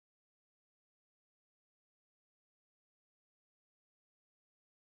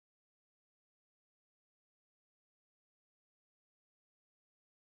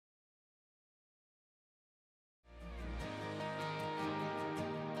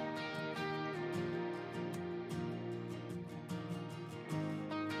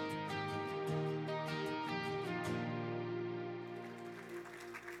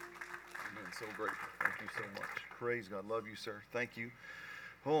So grateful. Thank you so much. Praise God. Love you, sir. Thank you.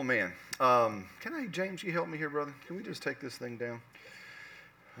 Oh, man. James, you help me here, brother? Can we just take this thing down?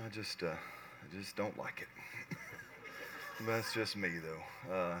 I just don't like it. That's just me,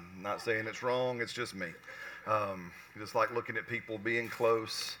 though. Not saying it's wrong. It's just me. Just like looking at people, being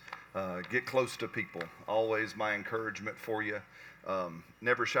close. Get close to people. Always my encouragement for you.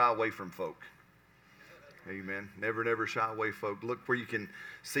 Never shy away from folk. Amen. Never shy away, folk. Look where you can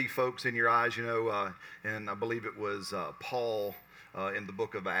see folks in your eyes, and I believe it was Paul in the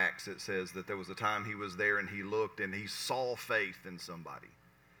book of Acts. It says that there was a time he was there and he looked and he saw faith in somebody.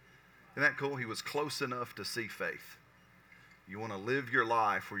 Isn't that cool? He was close enough to see faith. You want to live your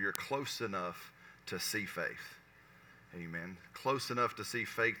life where you're close enough to see faith. Amen. Close enough to see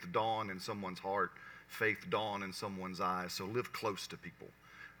faith dawn in someone's heart, faith dawn in someone's eyes. So live close to people.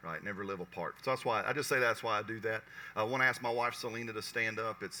 Right, never live apart. So that's why I do that. I want to ask my wife Selena to stand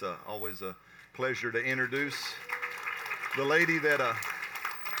up. It's always a pleasure to introduce the lady that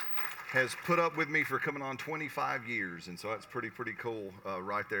has put up with me for coming on 25 years, and so that's pretty cool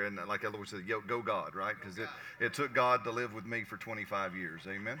right there. And like Elwood said, go God, right? Because it took God to live with me for 25 years.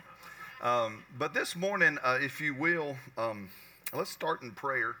 Amen. But this morning, if you will, let's start in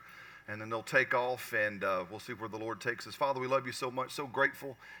prayer. And then they'll take off, and we'll see where the Lord takes us. Father, we love you so much, so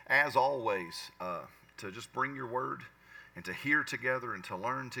grateful, as always, to just bring your word and to hear together and to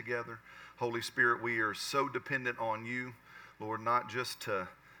learn together. Holy Spirit, we are so dependent on you, Lord, not just to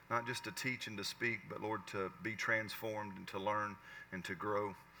teach and to speak, but, Lord, to be transformed and to learn and to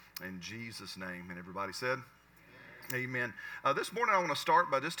grow. In Jesus' name. And everybody said, Amen. This morning I want to start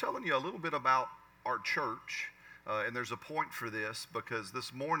by just telling you a little bit about our church. And there's a point for this, because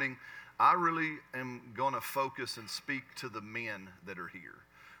this morning I really am going to focus and speak to the men that are here.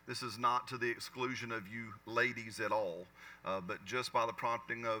 This is not to the exclusion of you ladies at all, but just by the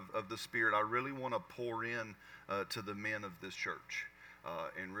prompting of the Spirit, I really want to pour in to the men of this church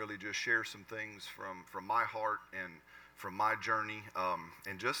and really just share some things from my heart and from my journey,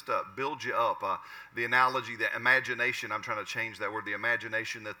 and just build you up. The analogy, the imagination, I'm trying to change that word. The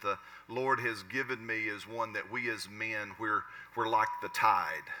imagination that the Lord has given me is one that we as men, we're like the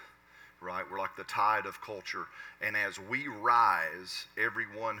tide, right? We're like the tide of culture. And as we rise,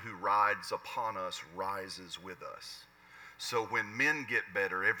 everyone who rides upon us rises with us. So when men get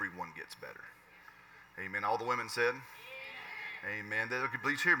better, everyone gets better. Amen. All the women said? Amen.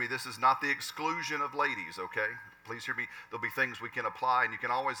 Please hear me. This is not the exclusion of ladies, okay? Please hear me. There'll be things we can apply, and you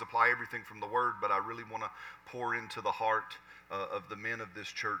can always apply everything from the Word, but I really want to pour into the heart of the men of this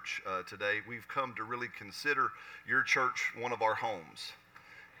church today. We've come to really consider your church one of our homes,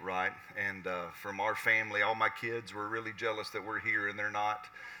 right? And from our family, all my kids were really jealous that we're here, and they're not.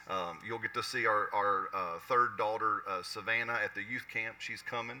 You'll get to see our third daughter, Savannah, at the youth camp. She's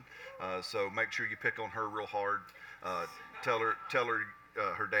coming, so make sure you pick on her real hard. Tell her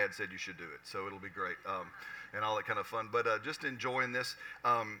her dad said you should do it, so it'll be great. And all that kind of fun, but just enjoying this.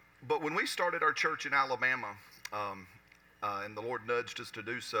 But when we started our church in Alabama, and the Lord nudged us to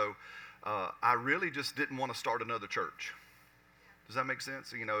do so, I really just didn't want to start another church. Does that make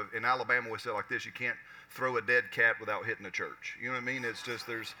sense? You know, in Alabama we say it like this: you can't throw a dead cat without hitting a church. You know what I mean? It's just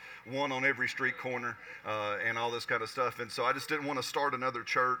there's one on every street corner and all this kind of stuff. And so I just didn't want to start another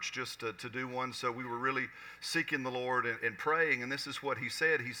church just to do one. So we were really seeking the Lord and praying. And this is what he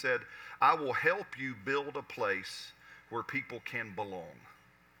said. He said, I will help you build a place where people can belong.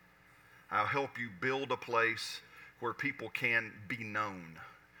 I'll help you build a place where people can be known.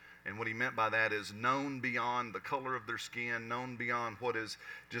 And what he meant by that is known beyond the color of their skin, known beyond what is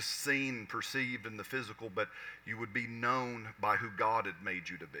just seen and perceived in the physical, but you would be known by who God had made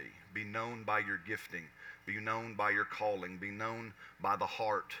you to be known by your gifting, be known by your calling, be known by the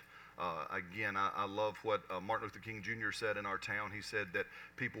heart. Again, I love what Martin Luther King Jr. said in our town. He said that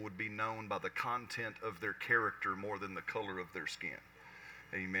people would be known by the content of their character more than the color of their skin.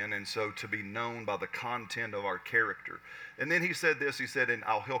 Amen. And so to be known by the content of our character. And then he said this, he said, and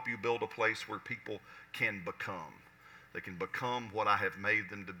I'll help you build a place where people can become. They can become what I have made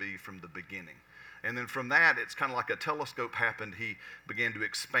them to be from the beginning. And then from that, it's kind of like a telescope happened. He began to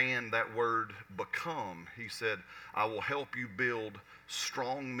expand that word become. He said, I will help you build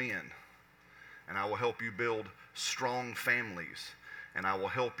strong men, and I will help you build strong families, and I will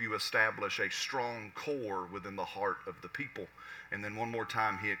help you establish a strong core within the heart of the people. And then one more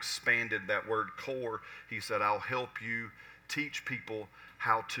time, he expanded that word core. He said, I'll help you teach people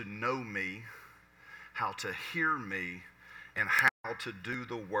how to know me, how to hear me, and how to do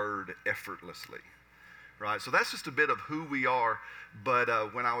the word effortlessly. right? So that's just a bit of who we are. But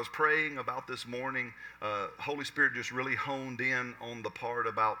when I was praying about this morning, Holy Spirit just really honed in on the part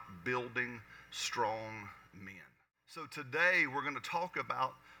about building strong men. So today we're going to talk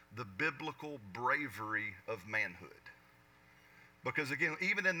about the biblical bravery of manhood. Because again,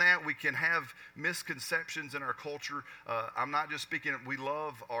 even in that, we can have misconceptions in our culture. I'm not just speaking, we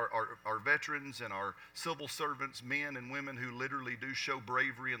love our veterans and our civil servants, men and women who literally do show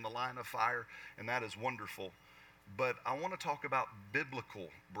bravery in the line of fire, and that is wonderful. But I want to talk about biblical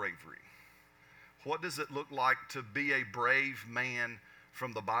bravery. What does it look like to be a brave man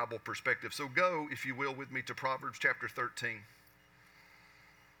from the Bible perspective? So go, if you will, with me to Proverbs chapter 13.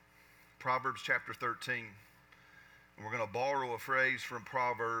 Proverbs chapter 13. And we're going to borrow a phrase from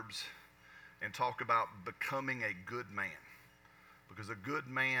Proverbs and talk about becoming a good man. Because a good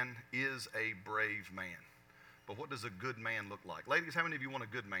man is a brave man. But what does a good man look like? Ladies, how many of you want a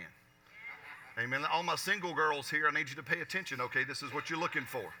good man? Amen. All my single girls here, I need you to pay attention. Okay, this is what you're looking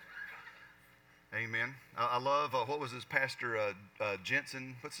for. Amen. I love, what was his pastor,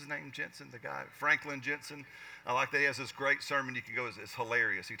 Jensen? What's his name, Jensen? The guy, Franklin Jensen. I like that he has this great sermon. You can go, it's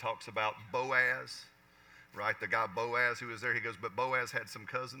hilarious. He talks about Boaz, right? The guy Boaz who was there, he goes, but Boaz had some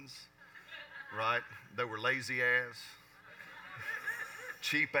cousins, right? They were lazy ass,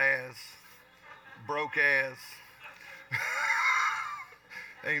 cheap ass, broke ass.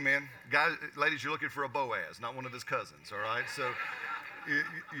 Amen. Guys, ladies, you're looking for a Boaz, not one of his cousins, all right? So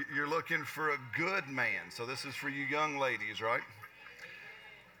you're looking for a good man. So this is for you young ladies, right?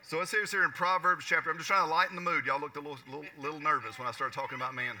 So it says here in Proverbs chapter, I'm just trying to lighten the mood. Y'all looked a little nervous when I started talking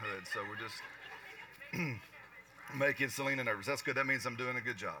about manhood. So we're just making Selena nervous. That's good. That means I'm doing a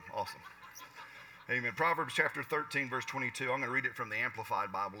good job. Awesome. Amen. Proverbs chapter 13, verse 22. I'm going to read it from the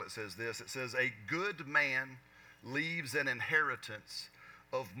Amplified Bible. It says this. It says, a good man leaves an inheritance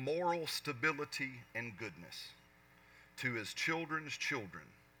of moral stability and goodness to his children's children.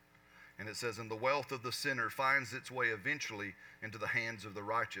 And it says, and the wealth of the sinner finds its way eventually into the hands of the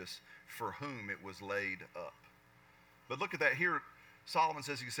righteous, for whom it was laid up. But look at that here. Solomon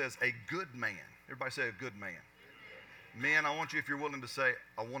says, he says, a good man. Everybody say a good man. Men, I want you, if you're willing to say,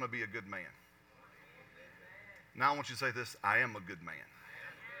 I want to be a good man. Now I want you to say this, I am a good man.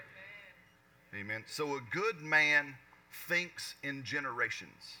 Amen. So a good man thinks in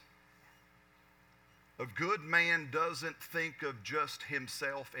generations. A good man doesn't think of just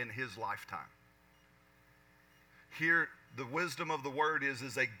himself in his lifetime. Here, the wisdom of the word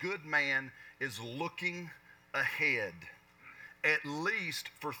is a good man is looking ahead, at least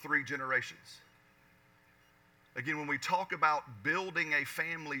for 3 generations. Again, when we talk about building a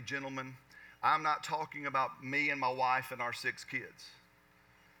family, gentlemen, I'm not talking about me and my wife and our 6 kids.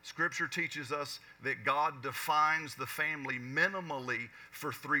 Scripture teaches us that God defines the family minimally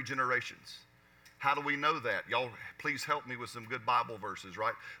for 3 generations. How do we know that? Y'all, please help me with some good Bible verses,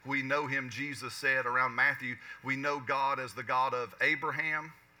 right? We know him, Jesus said around Matthew, we know God as the God of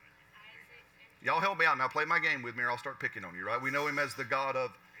Abraham. Y'all help me out now. Play my game with me or I'll start picking on you, right? We know him as the God of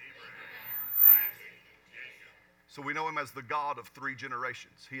So we know him as the God of 3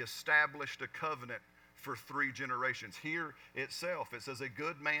 generations. He established a covenant for 3 generations. Here itself, it says a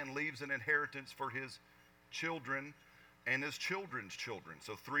good man leaves an inheritance for his children and his children's children.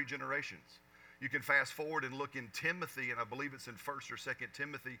 So 3 generations. You can fast forward and look in Timothy, and I believe it's in 1st or 2nd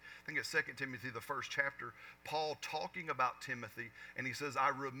Timothy. I think it's 2nd Timothy, the 1st chapter. Paul talking about Timothy, and he says, I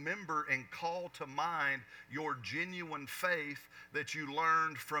remember and call to mind your genuine faith that you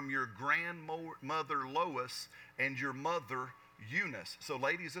learned from your grandmother Lois and your mother Eunice. So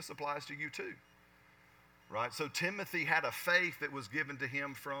ladies, this applies to you too, right? So Timothy had a faith that was given to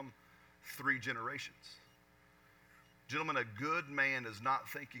him from 3 generations. Gentlemen, a good man is not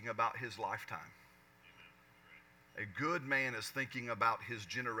thinking about his lifetime. A good man is thinking about his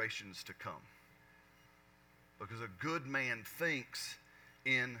generations to come. Because a good man thinks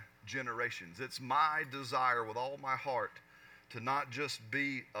in generations. It's my desire with all my heart to not just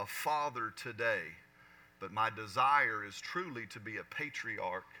be a father today, but my desire is truly to be a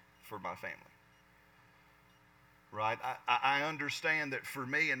patriarch for my family. Right? I understand that for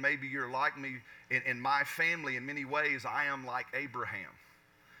me, and maybe you're like me, in my family in many ways, I am like Abraham.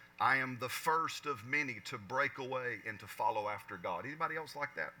 I am the first of many to break away and to follow after God. Anybody else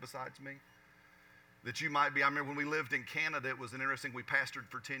like that besides me? That you might be. I remember when we lived in Canada, it was interesting. We pastored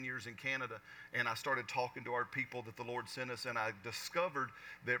for 10 years in Canada, and I started talking to our people that the Lord sent us, and I discovered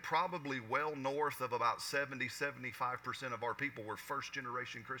that probably well north of about 70-75% of our people were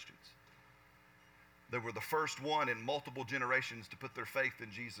first-generation Christians. They were the first one in multiple generations to put their faith in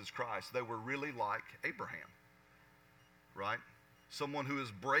Jesus Christ. They were really like Abraham, right? Someone who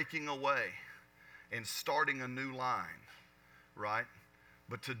is breaking away and starting a new line, right?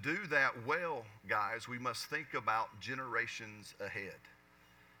 But to do that well, guys, we must think about generations ahead.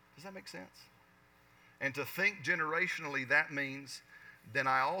 Does that make sense? And to think generationally, that means then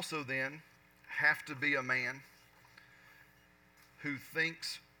I also then have to be a man who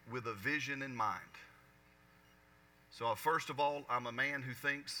thinks with a vision in mind. So first of all, I'm a man who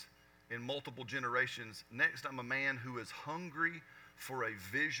thinks in multiple generations. Next, I'm a man who is hungry for a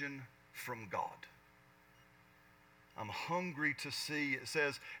vision from God. I'm hungry to see, it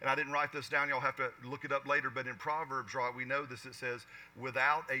says, and I didn't write this down, y'all have to look it up later, but in Proverbs, right, we know this, it says,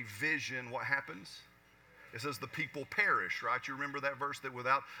 without a vision, what happens? It says the people perish, right? You remember that verse that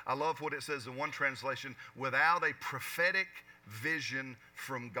without, I love what it says in one translation, without a prophetic vision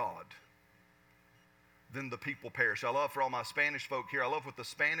from God, then the people perish. I love for all my Spanish folk here, I love what the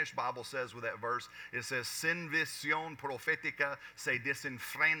Spanish Bible says with that verse. It says, sin visión profética se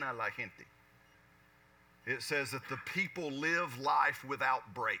desenfrena la gente. It says that the people live life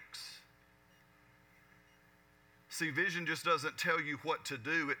without breaks. See, vision just doesn't tell you what to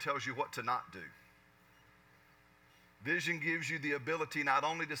do, it tells you what to not do. Vision gives you the ability not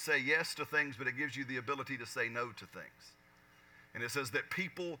only to say yes to things, but it gives you the ability to say no to things. And it says that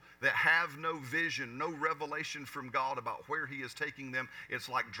people that have no vision, no revelation from God about where He is taking them, it's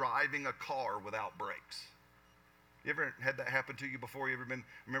like driving a car without brakes. You ever had that happen to you before? You ever been,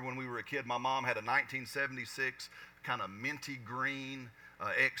 remember when we were a kid, my mom had a 1976 kind of minty green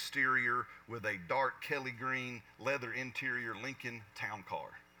exterior with a dark Kelly green leather interior Lincoln Town Car.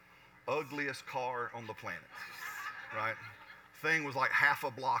 Ugliest car on the planet, right? Thing was like half a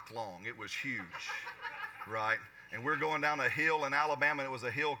block long. It was huge, right? And we're going down a hill in Alabama, and it was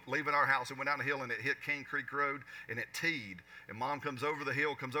a hill, leaving our house, it went down a hill, and it hit Cane Creek Road, and it teed. And Mom comes over the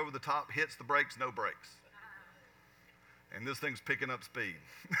hill, comes over the top, hits the brakes, no brakes. And this thing's picking up speed.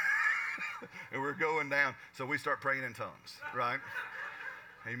 And we're going down, so we start praying in tongues, right?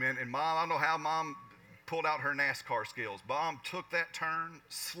 Amen. And Mom, I don't know how Mom pulled out her NASCAR skills. Mom took that turn,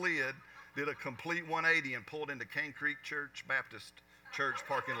 slid, did a complete 180, and pulled into Cane Creek Church Baptist Church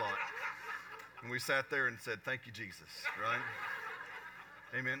parking lot. And we sat there and said, thank you, Jesus, right?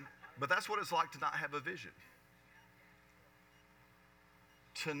 Amen. But that's what it's like to not have a vision.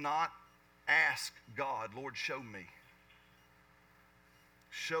 To not ask God, Lord, show me.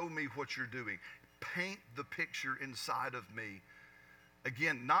 Show me what you're doing. Paint the picture inside of me.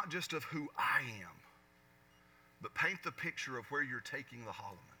 Again, not just of who I am, but paint the picture of where you're taking the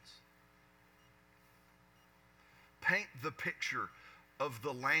Hollimans. Paint the picture of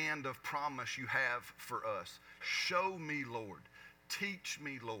the land of promise you have for us. Show me, Lord. Teach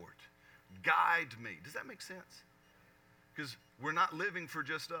me, Lord. Guide me. Does that make sense? Because we're not living for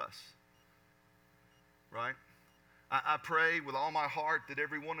just us, right? I pray with all my heart that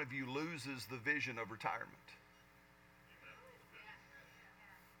every one of you loses the vision of retirement.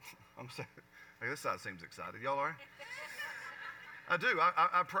 I'm saying, this side seems excited. Y'all all right? I do.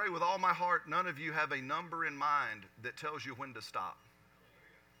 I pray with all my heart none of you have a number in mind that tells you when to stop.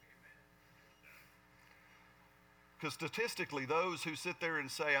 Because statistically, those who sit there and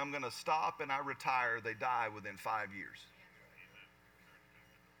say, I'm going to stop and I retire, they die within 5 years.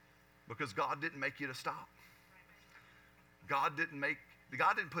 Because God didn't make you to stop. God didn't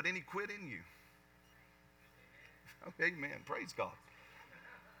put any quit in you. Oh, amen. Praise God.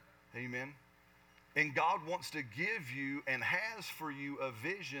 Amen. And God wants to give you and has for you a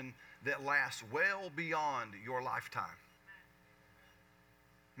vision that lasts well beyond your lifetime.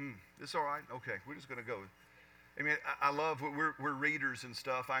 This all right? Okay, we're just going to go. I mean, I love what we're readers and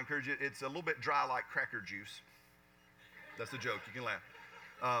stuff. I encourage you. It's a little bit dry like cracker juice. That's a joke. You can laugh.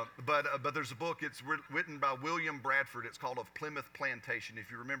 But there's a book, it's written by William Bradford. It's called Of Plymouth Plantation. If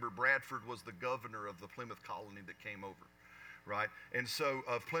you remember, Bradford was the governor of the Plymouth colony that came over, right? And so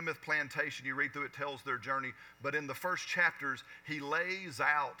of Plymouth Plantation, you read through it, tells their journey. But in the first chapters, he lays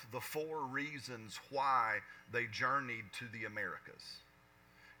out the 4 reasons why they journeyed to the Americas.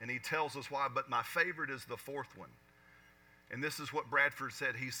 And he tells us why, but my favorite is the 4th one. And this is what Bradford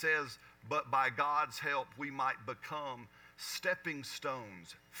said. He says, but by God's help, we might become stepping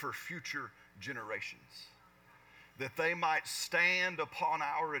stones for future generations, that they might stand upon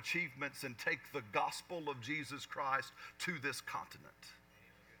our achievements and take the gospel of Jesus Christ to this continent.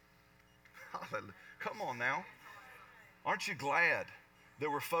 Hallelujah. Come on now. Aren't you glad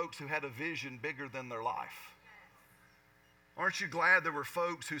there were folks who had a vision bigger than their life? Aren't you glad there were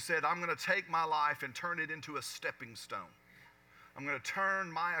folks who said, I'm going to take my life and turn it into a stepping stone? I'm going to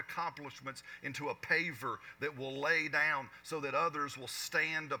turn my accomplishments into a paver that will lay down so that others will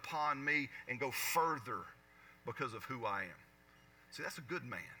stand upon me and go further because of who I am. See, that's a good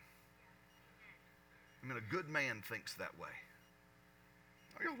man. I mean, a good man thinks that way.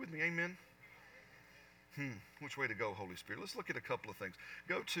 Are y'all with me? Amen? Which way to go, Holy Spirit? Let's look at a couple of things.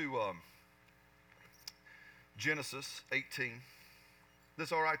 Go to Genesis 18.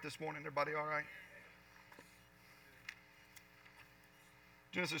 This all right this morning? Everybody all right?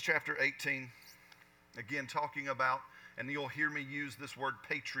 Genesis chapter 18. Again, talking about, and you'll hear me use this word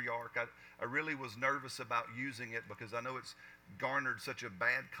patriarch. I really was nervous about using it because I know it's garnered such a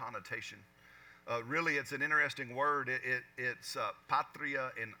bad connotation. Really, it's an interesting word. It's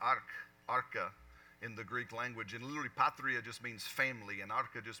patria and arca in the Greek language. And literally, patria just means family, and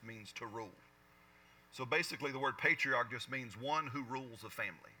arca just means to rule. So basically, the word patriarch just means one who rules a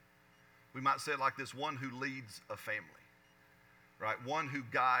family. We might say it like this: one who leads a family. Right? One who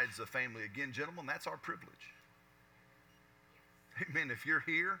guides a family. Again, gentlemen, that's our privilege. Amen. If you're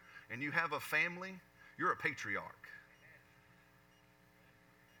here and you have a family, you're a patriarch.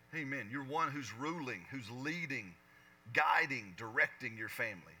 Amen. You're one who's ruling, who's leading, guiding, directing your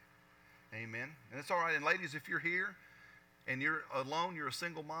family. Amen. And it's all right. And ladies, if you're here and you're alone, you're a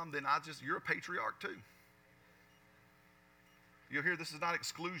single mom, then you're a patriarch too. You'll hear this is not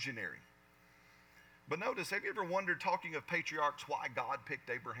exclusionary. But notice, have you ever wondered, talking of patriarchs, why God picked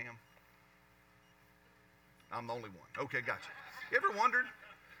Abraham? I'm the only one. Okay, gotcha. You ever wondered?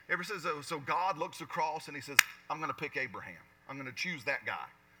 Ever says, so God looks across and he says, I'm going to pick Abraham. I'm going to choose that guy.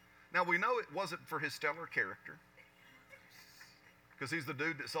 Now, we know it wasn't for his stellar character, because he's the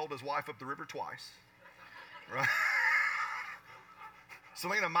dude that sold his wife up the river twice. Right?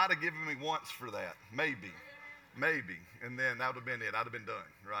 Selena might have given me once for that. Maybe. And then that would have been it. I'd have been done.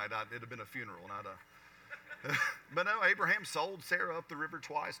 Right? It'd have been a funeral. But no, Abraham sold Sarah up the river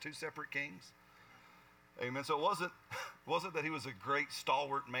twice, 2 separate kings. Amen. So it wasn't that he was a great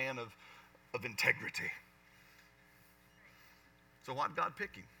stalwart man of integrity. So why did God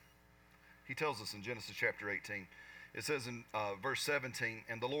pick him? He tells us in Genesis chapter 18. It says in verse 17,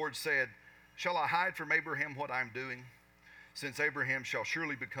 and the Lord said, shall I hide from Abraham what I am doing? Since Abraham shall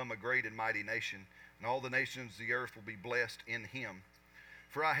surely become a great and mighty nation, and all the nations of the earth will be blessed in him.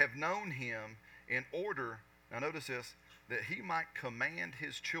 For I have known him in order, now notice this, that he might command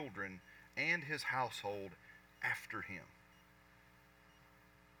his children and his household after him.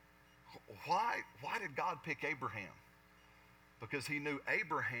 Why did God pick Abraham? Because he knew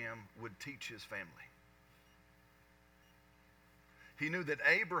Abraham would teach his family. He knew that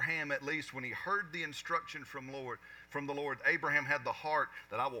Abraham, at least when he heard the instruction from the Lord, Abraham had the heart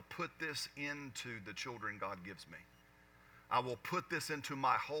that I will put this into the children God gives me. I will put this into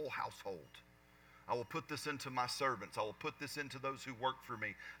my whole household. I will put this into my servants. I will put this into those who work for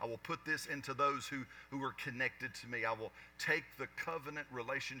me. I will put this into those who are connected to me. I will take the covenant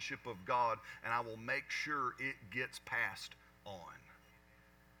relationship of God and I will make sure it gets passed on.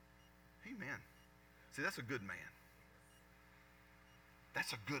 Amen. See, that's a good man.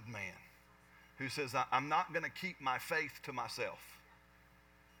 That's a good man who says, I'm not going to keep my faith to myself.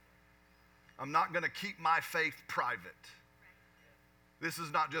 I'm not going to keep my faith private. This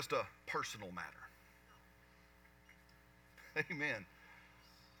is not just a personal matter. Amen.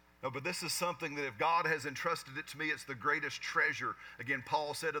 No, but this is something that if God has entrusted it to me, it's the greatest treasure. Again,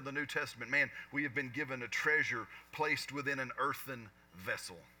 Paul said in the New Testament, man, we have been given a treasure placed within an earthen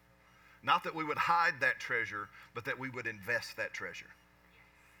vessel. Not that we would hide that treasure, but that we would invest that treasure.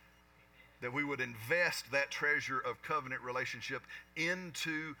 That we would invest that treasure of covenant relationship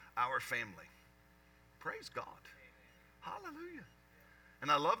into our family. Praise God. Hallelujah. And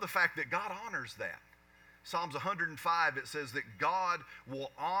I love the fact that God honors that. Psalms 105, it says that God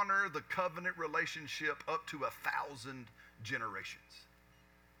will honor the covenant relationship up to 1,000 generations.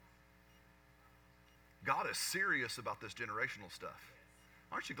 God is serious about this generational stuff.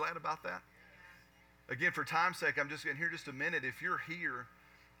 Aren't you glad about that? Again, for time's sake, I'm just in here just a minute. If you're here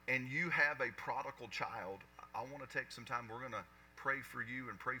and you have a prodigal child, I want to take some time. We're going to pray for you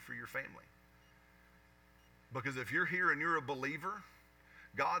and pray for your family. Because if you're here and you're a believer,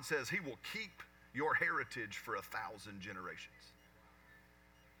 God says he will keep your heritage for 1,000 generations.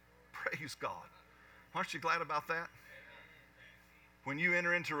 Praise God. Aren't you glad about that? When you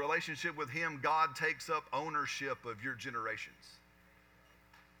enter into a relationship with him, God takes up ownership of your generations.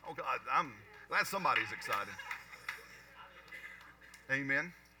 Oh God, I'm glad somebody's excited.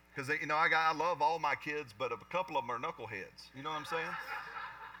 Amen. Because I love all my kids, but a couple of them are knuckleheads. You know what I'm saying?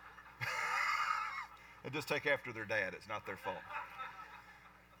 They just take after their dad. It's not their fault.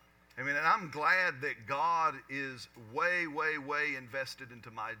 I mean, and I'm glad that God is way, way, way invested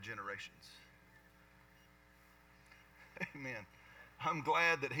into my generations. Amen. I'm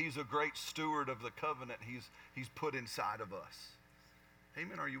glad that he's a great steward of the covenant he's put inside of us.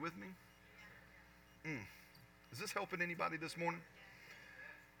 Amen. Are you with me? Is this helping anybody this morning?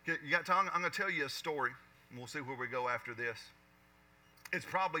 Okay, you got time? I'm going to tell you a story, and we'll see where we go after this. It's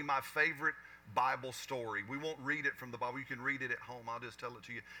probably my favorite Bible story. We won't read it from the Bible. You can read it at home. I'll just tell it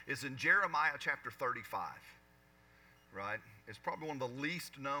to you. It's in Jeremiah chapter 35, right? It's probably one of the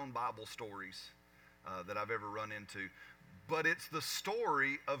least known Bible stories that I've ever run into. But it's the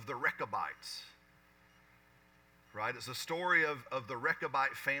story of the Rechabites, right? It's a story of the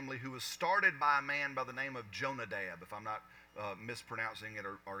Rechabite family who was started by a man by the name of Jonadab, if I'm not mispronouncing it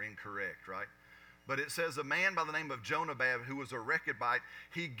or incorrect, right? But it says a man by the name of Jonadab who was a Rechabite,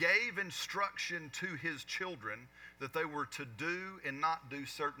 he gave instruction to his children that they were to do and not do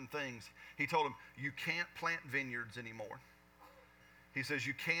certain things. He told them, you can't plant vineyards anymore. He says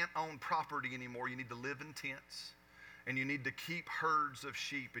you can't own property anymore. You need to live in tents, and you need to keep herds of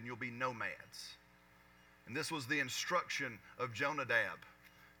sheep, and you'll be nomads. And this was the instruction of Jonadab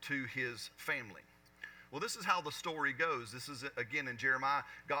to his family. Well, this is how the story goes. This is, again, in Jeremiah.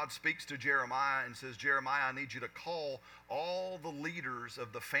 God speaks to Jeremiah and says, Jeremiah, I need you to call all the leaders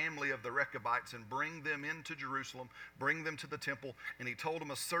of the family of the Rechabites and bring them into Jerusalem, bring them to the temple. And he told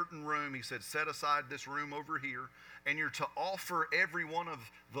them a certain room. He said, set aside this room over here, and you're to offer every one of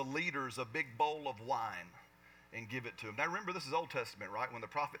the leaders a big bowl of wine and give it to them. Now, remember, this is Old Testament, right? When the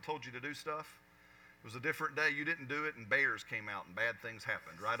prophet told you to do stuff, it was a different day. You didn't do it, and bears came out, and bad things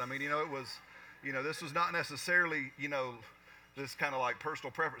happened, right? I mean, it was... this was not necessarily, this kind of like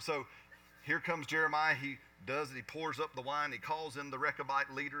personal preference. So here comes Jeremiah. He does it. He pours up the wine. He calls in the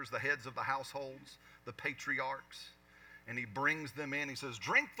Rechabite leaders, the heads of the households, the patriarchs, and he brings them in. He says,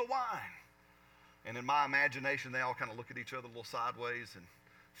 drink the wine. And in my imagination, they all kind of look at each other a little sideways. And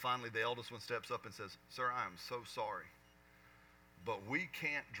finally, the eldest one steps up and says, sir, I am so sorry, but we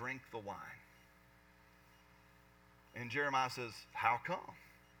can't drink the wine. And Jeremiah says, how come?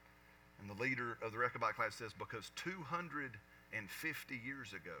 And the leader of the Rechabite class says, because 250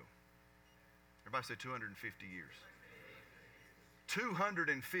 years ago, everybody say 250 years.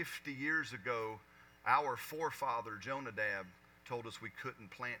 250 years ago, our forefather Jonadab told us we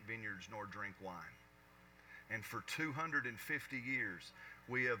couldn't plant vineyards nor drink wine. And for 250 years,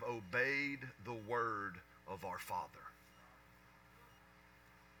 we have obeyed the word of our father.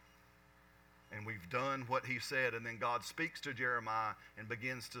 And we've done what he said. And then God speaks to Jeremiah and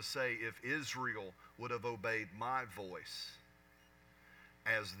begins to say, if Israel would have obeyed my voice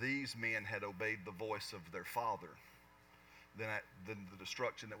as these men had obeyed the voice of their father, then the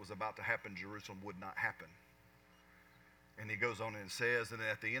destruction that was about to happen in Jerusalem would not happen. And he goes on and says, and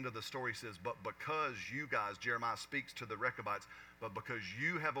at the end of the story he says, but because you guys, Jeremiah speaks to the Rechabites, but because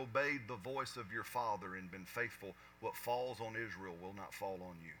you have obeyed the voice of your father and been faithful, what falls on Israel will not fall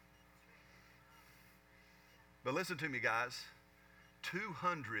on you. But listen to me, guys,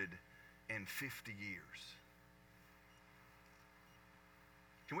 250 years.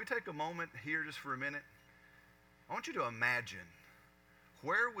 Can we take a moment here just for a minute? I want you to imagine,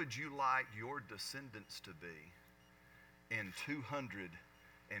 where would you like your descendants to be in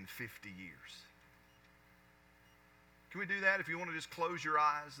 250 years? Can we do that if you want to just close your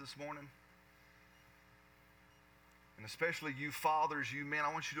eyes this morning? And especially you fathers, you men,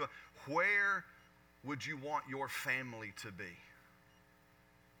 I want you to, where would you want your family to be?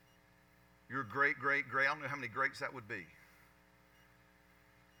 Your great, I don't know how many greats that would be.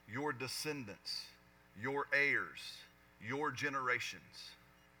 Your descendants, your heirs, your generations.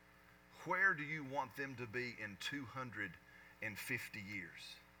 Where do you want them to be in 250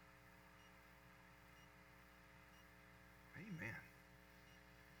 years? Amen.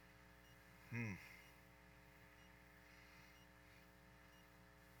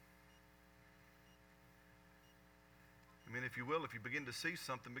 I mean, if you will, if you begin to see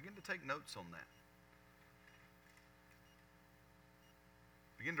something, begin to take notes on that.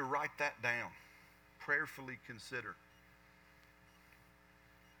 Begin to write that down. Prayerfully consider.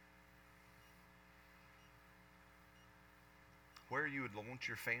 Where you would want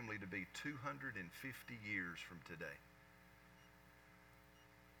your family to be 250 years from today.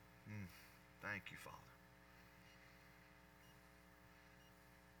 Thank you, Father.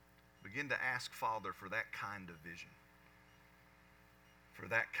 Begin to ask Father for that kind of vision, for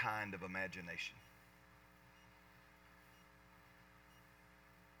that kind of imagination.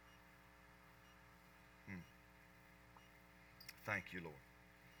 Thank you, Lord.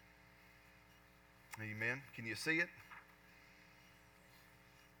 Amen. Can you see it?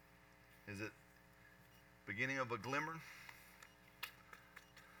 Is it beginning of a glimmer?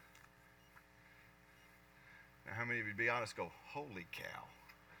 Now, how many of you, to be honest, go, holy cow,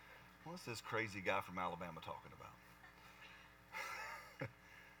 what's this crazy guy from Alabama talking about?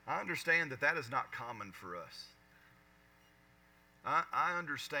 I understand that is not common for us. I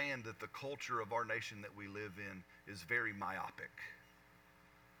understand that the culture of our nation that we live in is very myopic.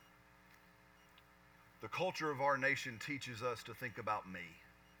 The culture of our nation teaches us to think about me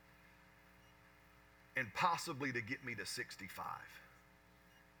and possibly to get me to 65.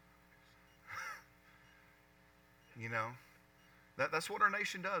 You know, that's what our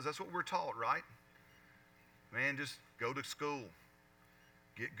nation does. That's what we're taught, right? Man, just go to school,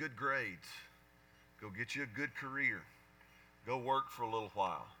 get good grades, go get you a good career, go work for a little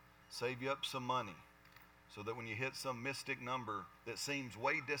while, save you up some money so that when you hit some mystic number that seems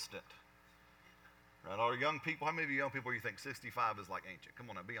way distant, right? Our young people, how many of you young people you think 65 is like ancient? Come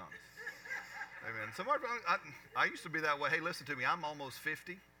on now, be honest. Amen. I used to be that way. Hey, listen to me. I'm almost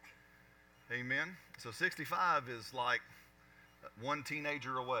 50. Amen. So 65 is like one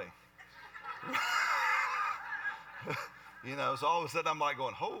teenager away. You know, so all of a sudden I'm like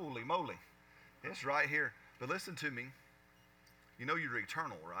going, holy moly, it's right here. But listen to me. You know you're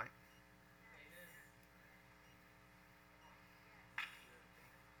eternal, right?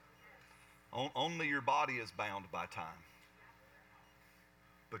 Only your body is bound by time.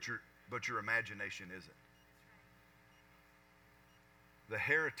 But your imagination isn't. The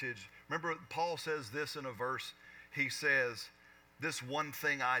heritage, remember Paul says this in a verse. He says, this one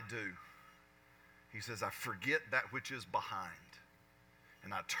thing I do. He says, I forget that which is behind.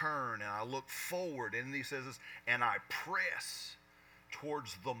 And I turn and I look forward. And he says this, and I press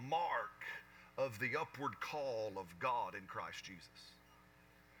towards the mark of the upward call of God in Christ Jesus.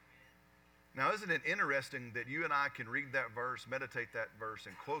 Now, isn't it interesting that you and I can read that verse, meditate that verse,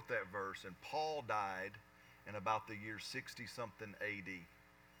 and quote that verse, and Paul died in about the year 60-something AD.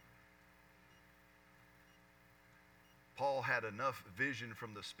 Paul had enough vision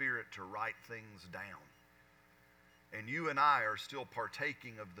from the Spirit to write things down. And you and I are still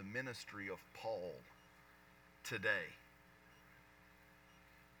partaking of the ministry of Paul today.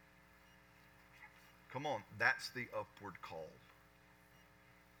 Come on, that's the upward call.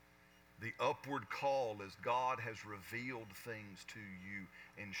 The upward call is God has revealed things to you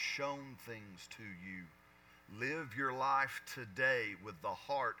and shown things to you. Live your life today with the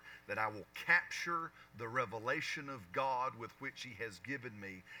heart that I will capture the revelation of God with which He has given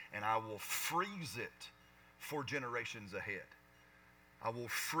me, and I will freeze it for generations ahead. I will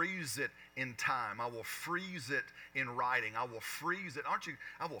freeze it in time. I will freeze it in writing. I will freeze it.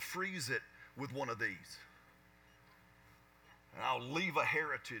 I will freeze it with one of these. And I'll leave a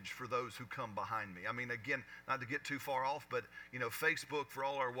heritage for those who come behind me. I mean, again, not to get too far off, but, you know, Facebook, for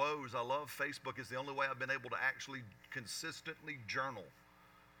all our woes, I love Facebook. It's the only way I've been able to actually consistently journal.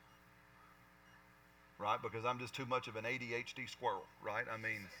 Right? Because I'm just too much of an ADHD squirrel, right? I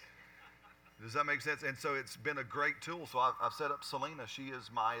mean, does that make sense? And so it's been a great tool. So I've set up Selena. She is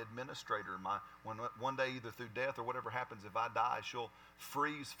my administrator. One day, either through death or whatever happens, if I die, she'll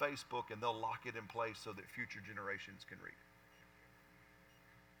freeze Facebook and they'll lock it in place so that future generations can read it.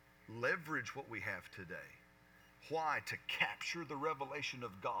 Leverage what we have today. Why? To capture the revelation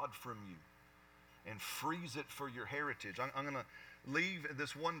of God from you and freeze it for your heritage. I'm going to leave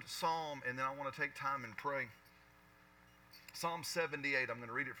this one psalm and then I want to take time and pray. Psalm 78, I'm going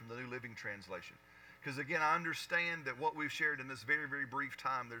to read it from the New Living Translation. Because again, I understand that what we've shared in this very, very brief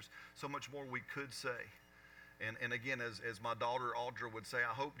time, there's so much more we could say. And again, as my daughter Audra would say,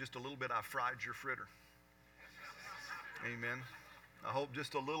 I hope just a little bit I fried your fritter. Amen. I hope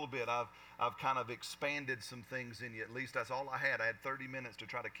just a little bit I've kind of expanded some things in you. At least that's all I had. I had 30 minutes to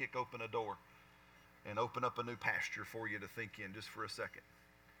try to kick open a door and open up a new pasture for you to think in just for a second.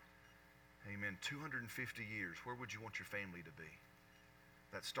 Amen. 250 years. Where would you want your family to be?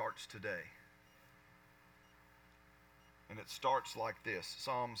 That starts today. And it starts like this.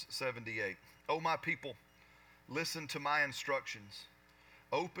 Psalms 78. O my people, listen to my instructions.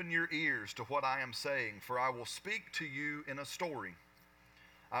 Open your ears to what I am saying, for I will speak to you in a story.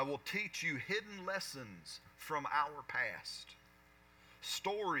 I will teach you hidden lessons from our past.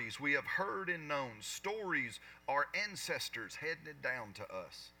 Stories we have heard and known. Stories our ancestors handed down to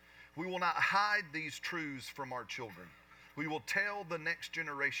us. We will not hide these truths from our children. We will tell the next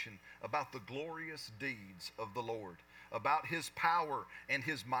generation about the glorious deeds of the Lord, about His power and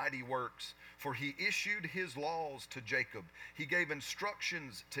His mighty works. For He issued His laws to Jacob. He gave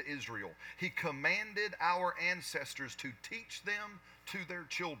instructions to Israel. He commanded our ancestors to teach them to their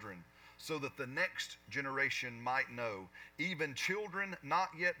children, so that the next generation might know, even children not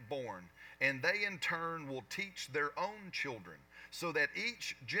yet born, and they in turn will teach their own children, so that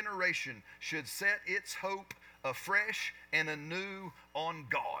each generation should set its hope afresh and anew on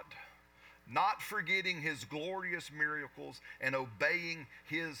God. not forgetting his glorious miracles and obeying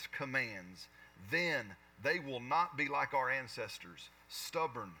his commands. Then they will not be like our ancestors,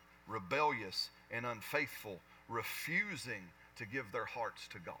 stubborn, rebellious, and unfaithful, refusing to give their hearts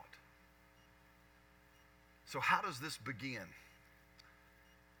to God. So how does this begin?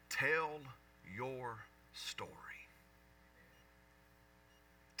 Tell your story.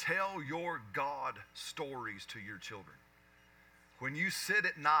 Tell your God stories to your children. When you sit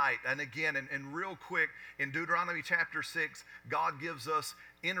at night, and again, and real quick, in Deuteronomy chapter 6, God gives us,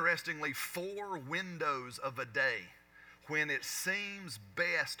 interestingly, 4 windows of a day when it seems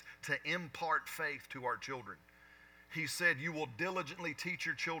best to impart faith to our children. He said, you will diligently teach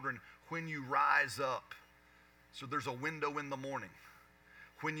your children when you rise up. So there's a window in the morning.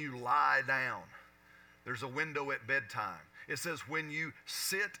 When you lie down, there's a window at bedtime. It says when you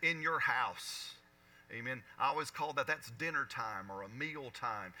sit in your house. Amen. I always call that's dinner time or a meal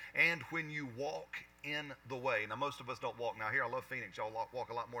time. And when you walk in the way. Now, most of us don't walk. Now, here, I love Phoenix. Y'all walk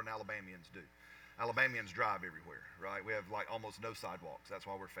a lot more than Alabamians do. Alabamians drive everywhere, right? We have like almost no sidewalks. That's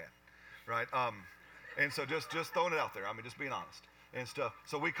why we're fat, right? And so just throwing it out there. I mean, just being honest and stuff.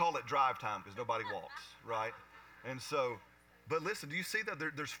 So we call it drive time because nobody walks, right? And so, but listen, do you see that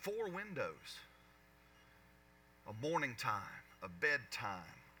there's 4 windows? A morning time, a bedtime,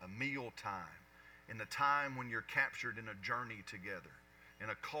 a meal time, and the time when you're captured in a journey together, in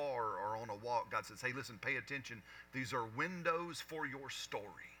a car or on a walk. God says, hey, listen, pay attention. These are windows for your story.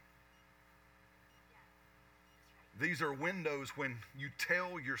 These are windows when you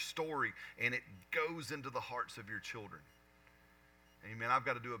tell your story and it goes into the hearts of your children. Amen. I've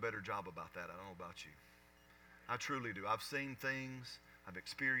got to do a better job about that. I don't know about you. I truly do. I've seen things, I've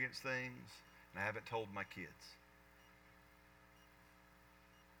experienced things, and I haven't told my kids.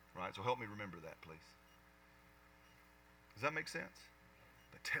 Right? So help me remember that, please. Does that make sense?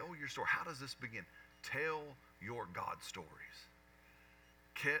 But tell your story. How does this begin? Tell your God stories.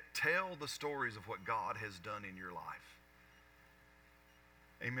 Tell the stories of what God has done in your life.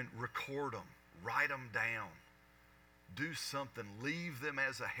 Amen. Record them. Write them down. Do something. Leave them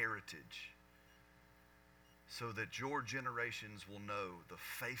as a heritage so that your generations will know the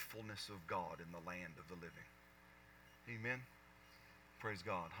faithfulness of God in the land of the living. Amen. Praise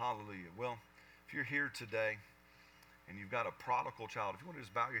God. Hallelujah. Well, if you're here today and you've got a prodigal child, if you want to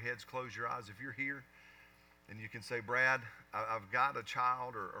just bow your heads, close your eyes. If you're here and you can say, Brad, I've got a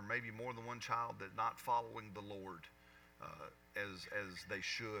child or maybe more than one child that's not following the Lord as they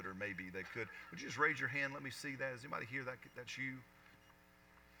should or maybe they could. Would you just raise your hand? Let me see that. Does anybody hear that? That's you.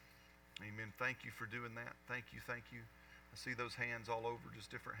 Amen. Thank you for doing that. Thank you. Thank you. I see those hands all over, just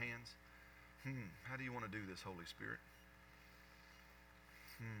different hands. How do you want to do this, Holy Spirit?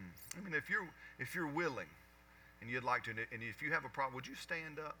 I mean, if you're willing and you'd like to, and if you have a problem, would you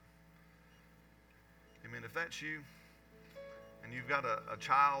stand up? Amen. If that's you and you've got a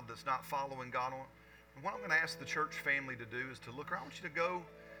child that's not following God on, what I'm going to ask the church family to do is to look around. I want you to go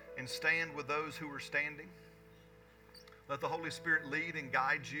and stand with those who are standing. Let the Holy Spirit lead and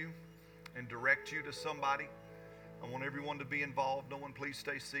guide you and direct you to somebody. I want everyone to be involved. No one please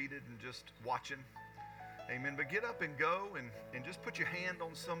stay seated and just watching. Amen. But get up and go and just put your hand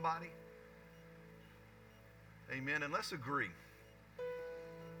on somebody. Amen. And let's agree.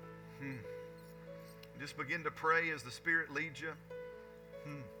 Just begin to pray as the Spirit leads you.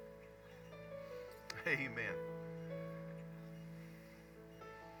 Amen.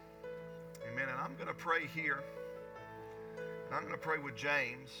 Amen. And I'm going to pray here. And I'm going to pray with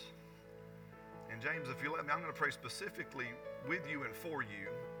James. And James, if you let me, I'm going to pray specifically with you and for you.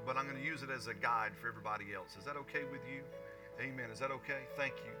 But I'm going to use it as a guide for everybody else. Is that okay with you? Amen. Is that okay?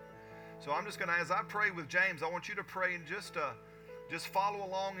 Thank you. So I'm just going to, as I pray with James, I want you to pray and just follow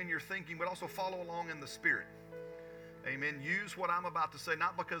along in your thinking, but also follow along in the Spirit. Amen. Use what I'm about to say,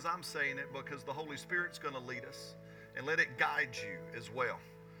 not because I'm saying it, because the Holy Spirit's going to lead us, and let it guide you as well.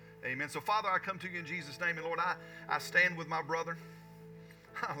 Amen. So Father, I come to you in Jesus' name, and Lord, I stand with my brother.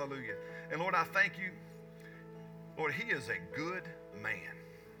 Hallelujah. And Lord, I thank you. Lord, he is a good man.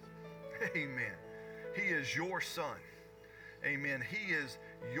 Amen. He is your son. Amen. He is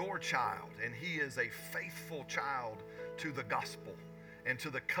your child, and he is a faithful child to the gospel and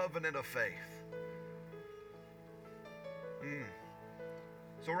to the covenant of faith.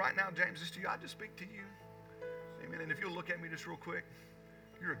 So right now, James, just to you, I just speak to you. Amen. And if you'll look at me just real quick,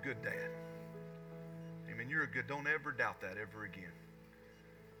 you're a good dad. Amen. You're a good, don't ever doubt that ever again.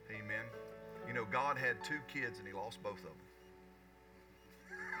 Amen. You know, God had 2 kids and he lost both of them.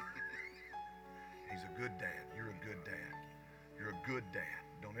 He's a good dad. You're a good dad. You're a good dad.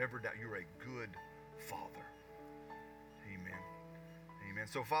 Don't ever doubt. You're a good father. Amen. Amen. And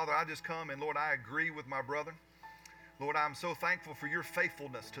so, Father, I just come and, Lord, I agree with my brother. Lord, I'm so thankful for your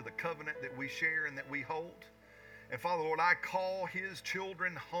faithfulness to the covenant that we share and that we hold. And Father, Lord, I call his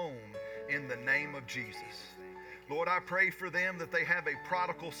children home in the name of Jesus. Lord, I pray for them that they have a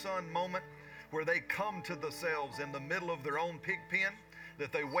prodigal son moment where they come to themselves in the middle of their own pig pen,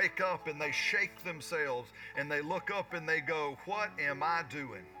 that they wake up and they shake themselves and they look up and they go, what am I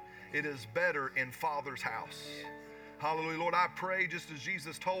doing? It is better in Father's house. Hallelujah. Lord, I pray just as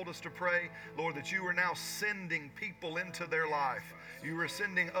Jesus told us to pray, Lord, that you are now sending people into their life. You are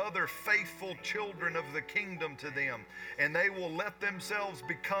sending other faithful children of the kingdom to them, and they will let themselves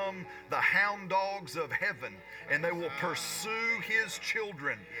become the hound dogs of heaven, and they will pursue his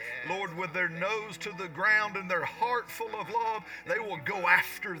children. Lord, with their nose to the ground and their heart full of love, they will go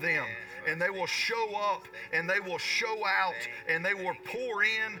after them, and they will show up, and they will show out, and they will pour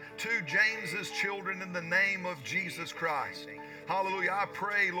in to James's children in the name of Jesus Christ. Hallelujah. I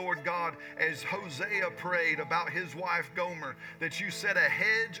pray, Lord God, as Hosea prayed about his wife Gomer, that you set a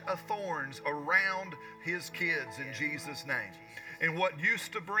hedge of thorns around his kids in Jesus' name. And what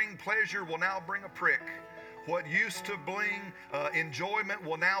used to bring pleasure will now bring a prick. What used to bring enjoyment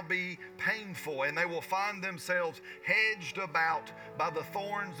will now be painful, and they will find themselves hedged about by the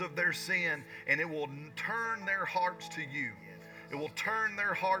thorns of their sin, and it will turn their hearts to you. It will turn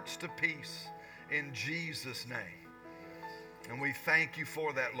their hearts to peace in Jesus' name. And we thank you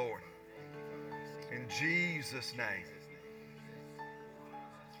for that, Lord. In Jesus' name.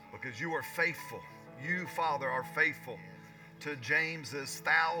 Because you are faithful. You, Father, are faithful to James's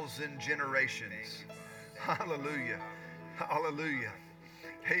 1,000 generations. Hallelujah. Hallelujah.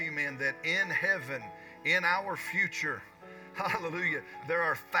 Amen. That in heaven, in our future, hallelujah, there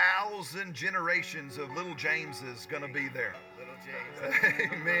are 1,000 generations of little Jameses going to be there. Little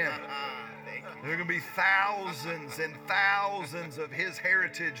James. Amen. There are going to be thousands and thousands of his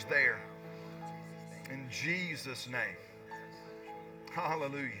heritage there. In Jesus' name.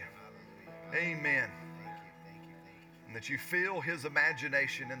 Hallelujah. Amen. And that you fill his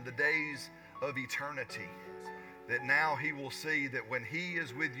imagination in the days of eternity. That now he will see that when he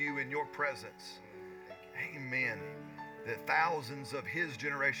is with you in your presence, amen, that thousands of his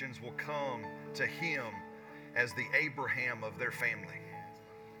generations will come to him as the Abraham of their family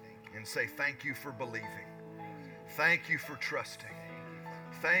and say, thank you for believing. Thank you for trusting.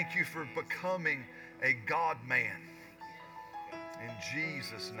 Thank you for becoming a God-man. In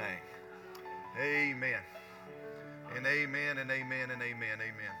Jesus' name. Amen. And amen and amen and amen.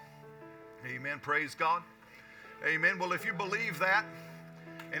 Amen. Amen. Praise God. Amen. Well, if you believe that,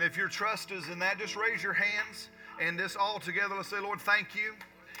 and if your trust is in that, just raise your hands and this all together. Let's say, Lord, thank you.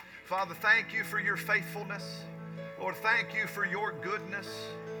 Father, thank you for your faithfulness. Lord, thank you for your goodness.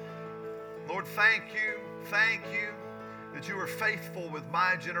 Lord, thank you that you are faithful with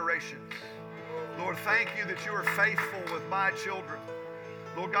my generations. Lord, thank you that you are faithful with my children.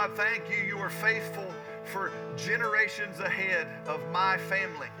 Lord God, thank you, you are faithful for generations ahead of my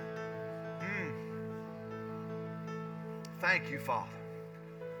family. Thank you, Father.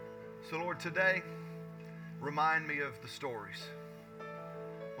 So, Lord, today, remind me of the stories.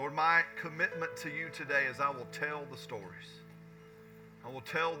 Lord, my commitment to you today is I will tell the stories. I will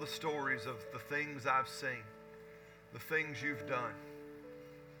tell the stories of the things I've seen, the things you've done,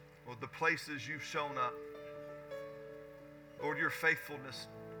 Lord, the places you've shown up. Lord, your faithfulness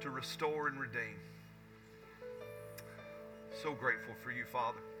to restore and redeem. So grateful for you,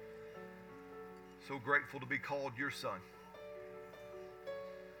 Father. So grateful to be called your son.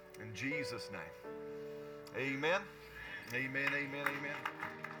 In Jesus' name. Amen. Amen, amen,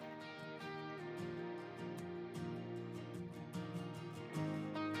 amen.